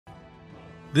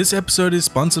This episode is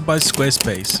sponsored by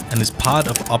Squarespace and is part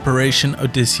of Operation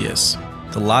Odysseus,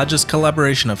 the largest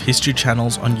collaboration of history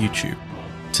channels on YouTube.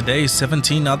 Today,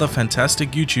 17 other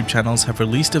fantastic YouTube channels have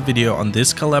released a video on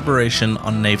this collaboration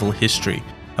on naval history,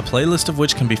 a playlist of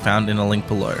which can be found in a link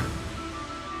below.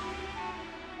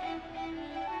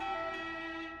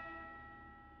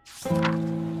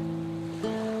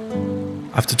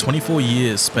 After 24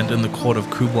 years spent in the court of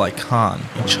Kublai Khan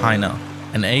in China,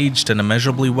 an aged and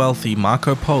immeasurably wealthy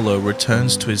Marco Polo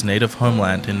returns to his native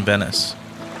homeland in Venice.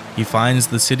 He finds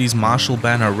the city's martial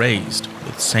banner raised,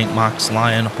 with St. Mark's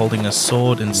Lion holding a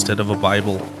sword instead of a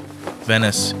Bible.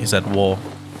 Venice is at war.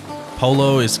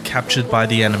 Polo is captured by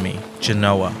the enemy,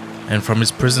 Genoa, and from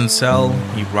his prison cell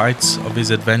he writes of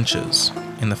his adventures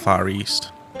in the Far East.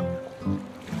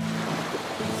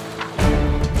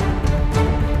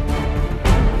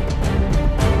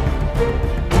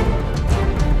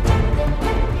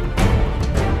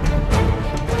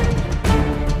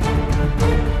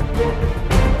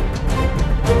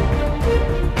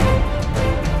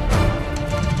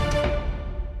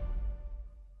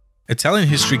 Italian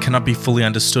history cannot be fully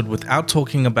understood without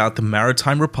talking about the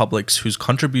maritime republics whose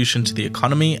contribution to the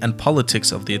economy and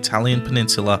politics of the Italian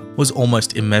peninsula was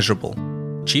almost immeasurable.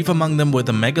 Chief among them were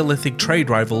the megalithic trade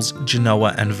rivals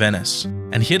Genoa and Venice.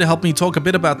 And here to help me talk a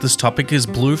bit about this topic is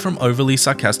Blue from Overly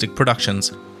Sarcastic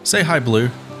Productions. Say hi, Blue.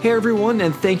 Hey everyone,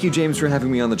 and thank you James for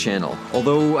having me on the channel.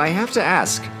 Although I have to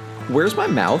ask, where's my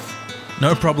mouth?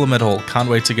 No problem at all, can't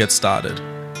wait to get started.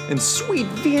 And sweet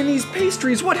Viennese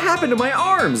pastries, what happened to my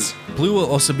arms? Blue will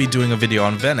also be doing a video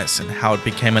on Venice and how it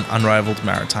became an unrivaled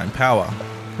maritime power.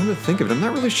 Come to think of it, I'm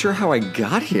not really sure how I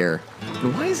got here.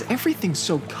 And why is everything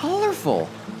so colorful?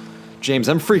 James,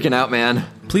 I'm freaking out, man.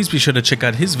 Please be sure to check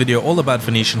out his video all about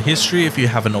Venetian history if you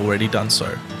haven't already done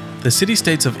so. The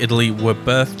city-states of Italy were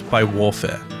birthed by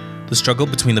warfare. The struggle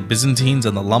between the Byzantines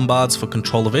and the Lombards for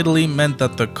control of Italy meant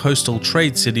that the coastal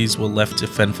trade cities were left to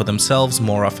fend for themselves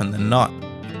more often than not,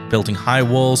 building high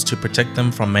walls to protect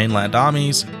them from mainland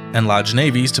armies, and large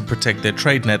navies to protect their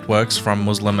trade networks from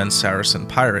Muslim and Saracen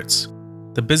pirates.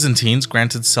 The Byzantines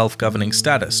granted self-governing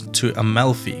status to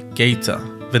Amalfi, Gaeta,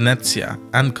 Venezia,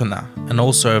 Ancona, and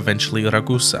also eventually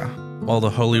Ragusa, while the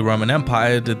Holy Roman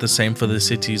Empire did the same for the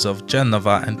cities of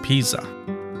Genova and Pisa.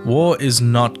 War is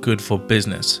not good for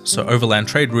business, so overland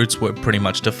trade routes were pretty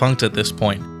much defunct at this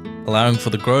point, allowing for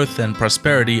the growth and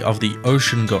prosperity of the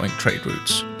ocean-going trade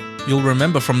routes. You'll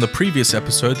remember from the previous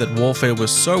episode that warfare was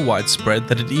so widespread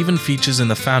that it even features in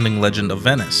the founding legend of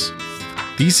Venice.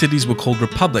 These cities were called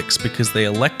republics because they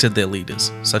elected their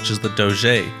leaders, such as the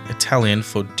Doge, Italian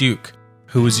for duke,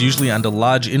 who was usually under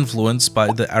large influence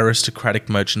by the aristocratic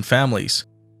merchant families.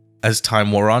 As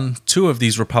time wore on, two of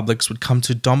these republics would come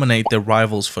to dominate their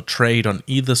rivals for trade on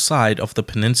either side of the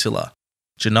peninsula,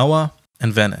 Genoa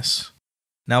and Venice.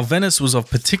 Now, Venice was of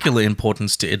particular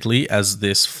importance to Italy as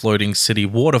this floating city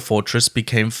water fortress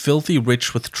became filthy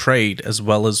rich with trade as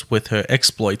well as with her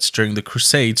exploits during the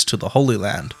Crusades to the Holy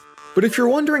Land. But if you're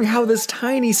wondering how this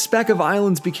tiny speck of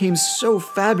islands became so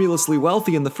fabulously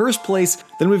wealthy in the first place,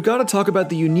 then we've got to talk about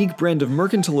the unique brand of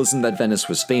mercantilism that Venice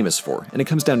was famous for, and it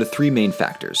comes down to three main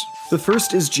factors. The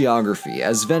first is geography,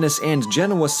 as Venice and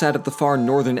Genoa sat at the far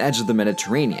northern edge of the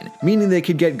Mediterranean, meaning they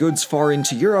could get goods far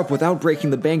into Europe without breaking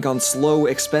the bank on slow,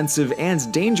 expensive,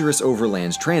 and dangerous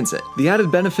overland transit. The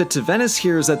added benefit to Venice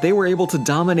here is that they were able to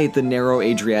dominate the narrow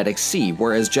Adriatic Sea,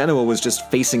 whereas Genoa was just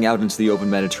facing out into the open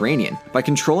Mediterranean. By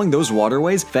controlling those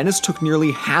waterways, Venice took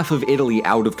nearly half of Italy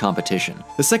out of competition.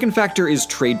 The second factor is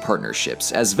trade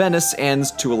partnerships, as Venice, and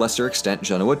to a lesser extent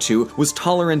Genoa too, was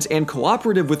tolerant and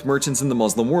cooperative with merchants in the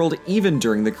Muslim world even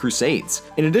during the Crusades.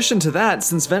 In addition to that,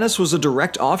 since Venice was a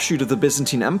direct offshoot of the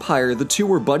Byzantine Empire, the two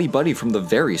were buddy-buddy from the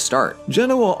very start.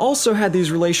 Genoa also had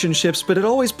these relationships, but it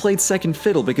always played second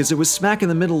fiddle because it was smack in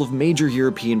the middle of major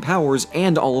European powers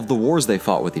and all of the wars they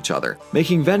fought with each other,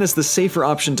 making Venice the safer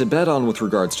option to bet on with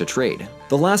regards to trade.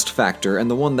 The last factor, and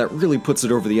the one that really puts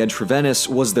it over the edge for Venice,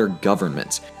 was their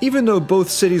government. Even though both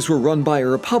cities were run by a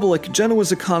republic,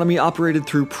 Genoa's economy operated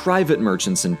through private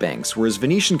merchants and banks, whereas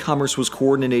Venetian commerce was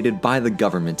coordinated by the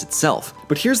government itself.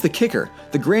 But here's the kicker: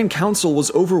 the Grand Council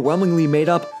was overwhelmingly made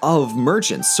up of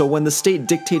merchants, so when the state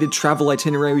dictated travel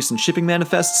itineraries and shipping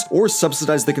manifests, or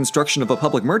subsidized the construction of a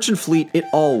public merchant fleet, it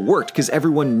all worked because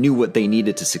everyone knew what they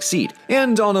needed to succeed.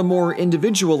 And on a more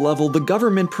individual level, the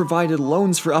government provided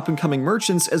loans for up-and-coming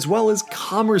merchants as as well as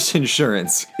commerce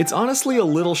insurance. It's honestly a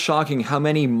little shocking how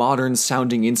many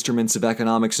modern-sounding instruments of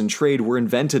economics and trade were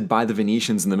invented by the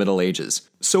Venetians in the Middle Ages.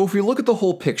 So if we look at the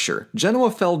whole picture,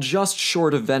 Genoa fell just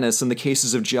short of Venice in the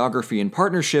cases of geography and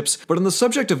partnerships, but on the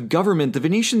subject of government, the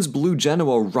Venetians blew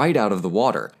Genoa right out of the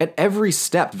water. At every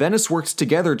step, Venice worked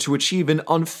together to achieve an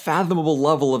unfathomable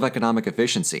level of economic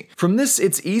efficiency. From this,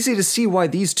 it's easy to see why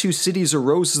these two cities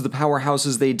arose as the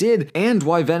powerhouses they did, and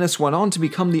why Venice went on to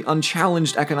become the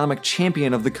unchallenged economic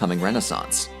champion of the coming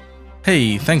Renaissance.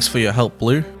 Hey, thanks for your help,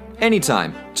 Blue.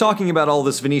 Anytime. Talking about all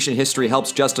this Venetian history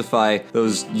helps justify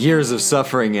those years of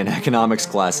suffering in economics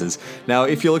classes. Now,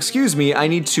 if you'll excuse me, I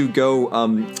need to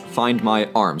go, find my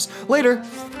arms. Later!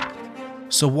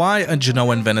 So why are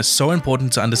Genoa and Venice so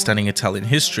important to understanding Italian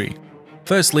history?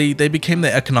 Firstly, they became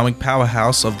the economic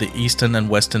powerhouse of the Eastern and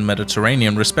Western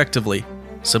Mediterranean respectively,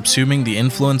 subsuming the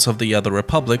influence of the other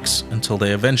republics until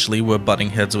they eventually were butting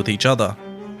heads with each other.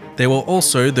 They were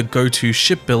also the go-to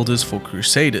shipbuilders for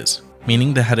crusaders,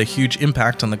 meaning they had a huge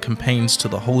impact on the campaigns to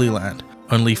the Holy Land,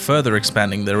 only further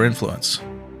expanding their influence.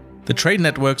 The trade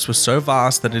networks were so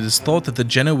vast that it is thought that the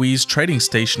Genoese trading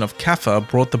station of Caffa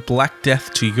brought the Black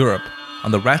Death to Europe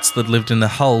on the rats that lived in the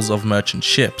hulls of merchant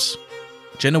ships.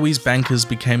 Genoese bankers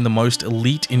became the most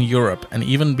elite in Europe and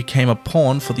even became a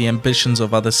pawn for the ambitions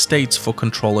of other states for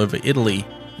control over Italy,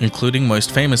 including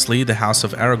most famously the House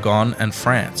of Aragon and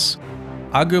France.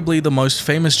 Arguably the most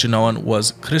famous Genoan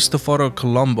was Cristoforo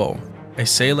Colombo, a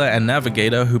sailor and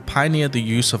navigator who pioneered the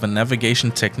use of a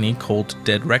navigation technique called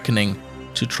dead reckoning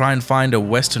to try and find a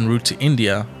western route to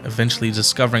India, eventually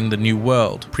discovering the New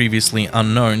World, previously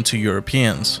unknown to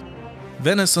Europeans.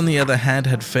 Venice, on the other hand,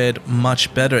 had fared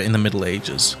much better in the Middle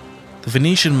Ages. The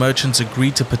Venetian merchants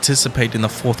agreed to participate in the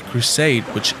Fourth Crusade,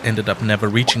 which ended up never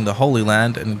reaching the Holy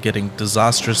Land and getting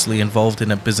disastrously involved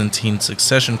in a Byzantine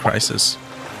succession crisis.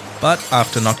 But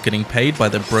after not getting paid by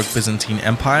the broke Byzantine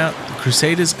Empire, the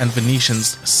Crusaders and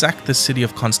Venetians sacked the city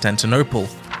of Constantinople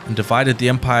and divided the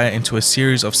empire into a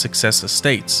series of successor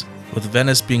states, with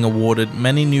Venice being awarded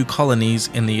many new colonies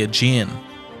in the Aegean.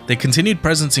 Their continued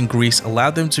presence in Greece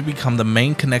allowed them to become the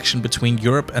main connection between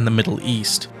Europe and the Middle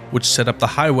East, which set up the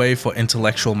highway for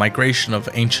intellectual migration of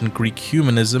ancient Greek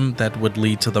humanism that would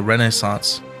lead to the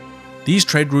Renaissance. These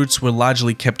trade routes were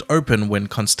largely kept open when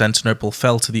Constantinople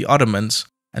fell to the Ottomans,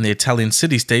 and the Italian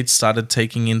city-states started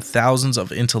taking in thousands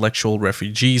of intellectual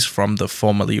refugees from the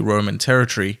formerly Roman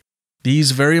territory.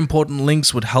 These very important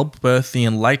links would help birth the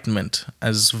Enlightenment,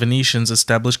 as Venetians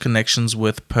established connections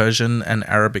with Persian and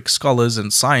Arabic scholars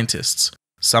and scientists,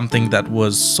 something that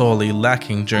was sorely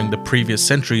lacking during the previous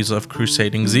centuries of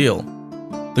crusading zeal.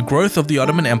 The growth of the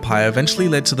Ottoman Empire eventually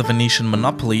led to the Venetian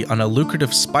monopoly on a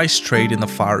lucrative spice trade in the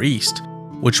Far East,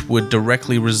 which would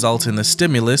directly result in the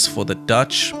stimulus for the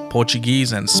Dutch,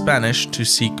 Portuguese, and Spanish to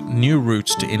seek new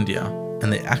routes to India,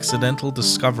 and the accidental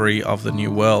discovery of the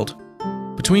New World.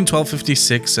 Between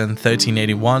 1256 and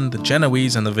 1381, the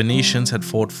Genoese and the Venetians had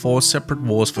fought 4 separate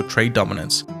wars for trade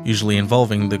dominance, usually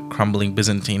involving the crumbling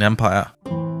Byzantine Empire.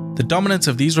 The dominance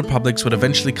of these republics would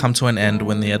eventually come to an end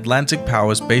when the Atlantic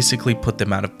powers basically put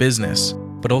them out of business,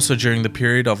 but also during the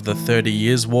period of the 30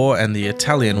 Years' War and the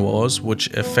Italian Wars, which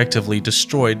effectively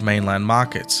destroyed mainland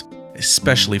markets,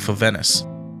 especially for Venice.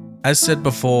 As said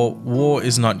before, war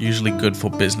is not usually good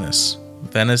for business.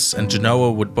 Venice and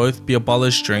Genoa would both be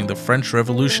abolished during the French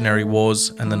Revolutionary Wars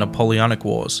and the Napoleonic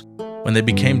Wars, when they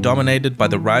became dominated by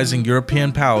the rising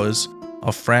European powers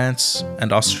of France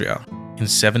and Austria in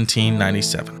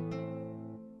 1797.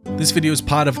 This video is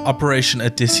part of Operation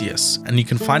Odysseus, and you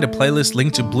can find a playlist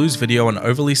linked to Blue's video on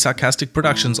Overly Sarcastic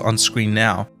Productions on screen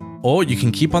now. Or you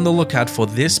can keep on the lookout for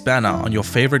this banner on your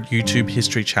favorite YouTube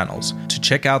history channels to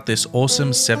check out this awesome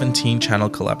 17-channel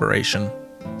collaboration.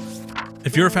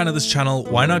 If you're a fan of this channel,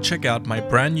 why not check out my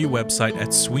brand new website at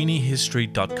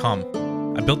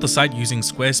sweeneyhistory.com. I built the site using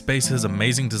Squarespace's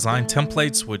amazing design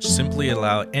templates, which simply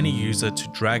allow any user to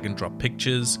drag and drop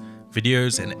pictures,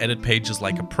 videos, and edit pages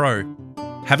like a pro.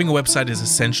 Having a website is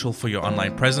essential for your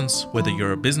online presence, whether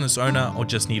you're a business owner or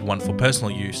just need one for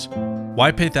personal use.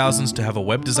 Why pay thousands to have a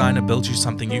web designer build you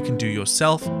something you can do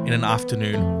yourself in an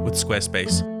afternoon with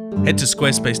Squarespace? Head to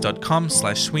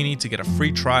squarespace.com/Sweeney to get a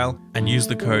free trial and use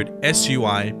the code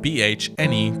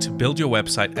SUIBHNE to build your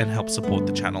website and help support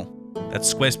the channel.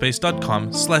 That's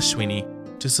squarespace.com/Sweeney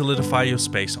to solidify your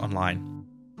space online.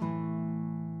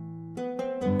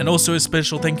 And also a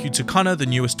special thank you to Connor, the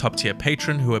newest top tier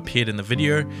patron who appeared in the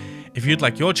video. If you'd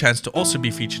like your chance to also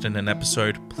be featured in an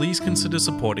episode, please consider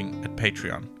supporting at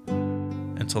Patreon.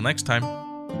 Until next time.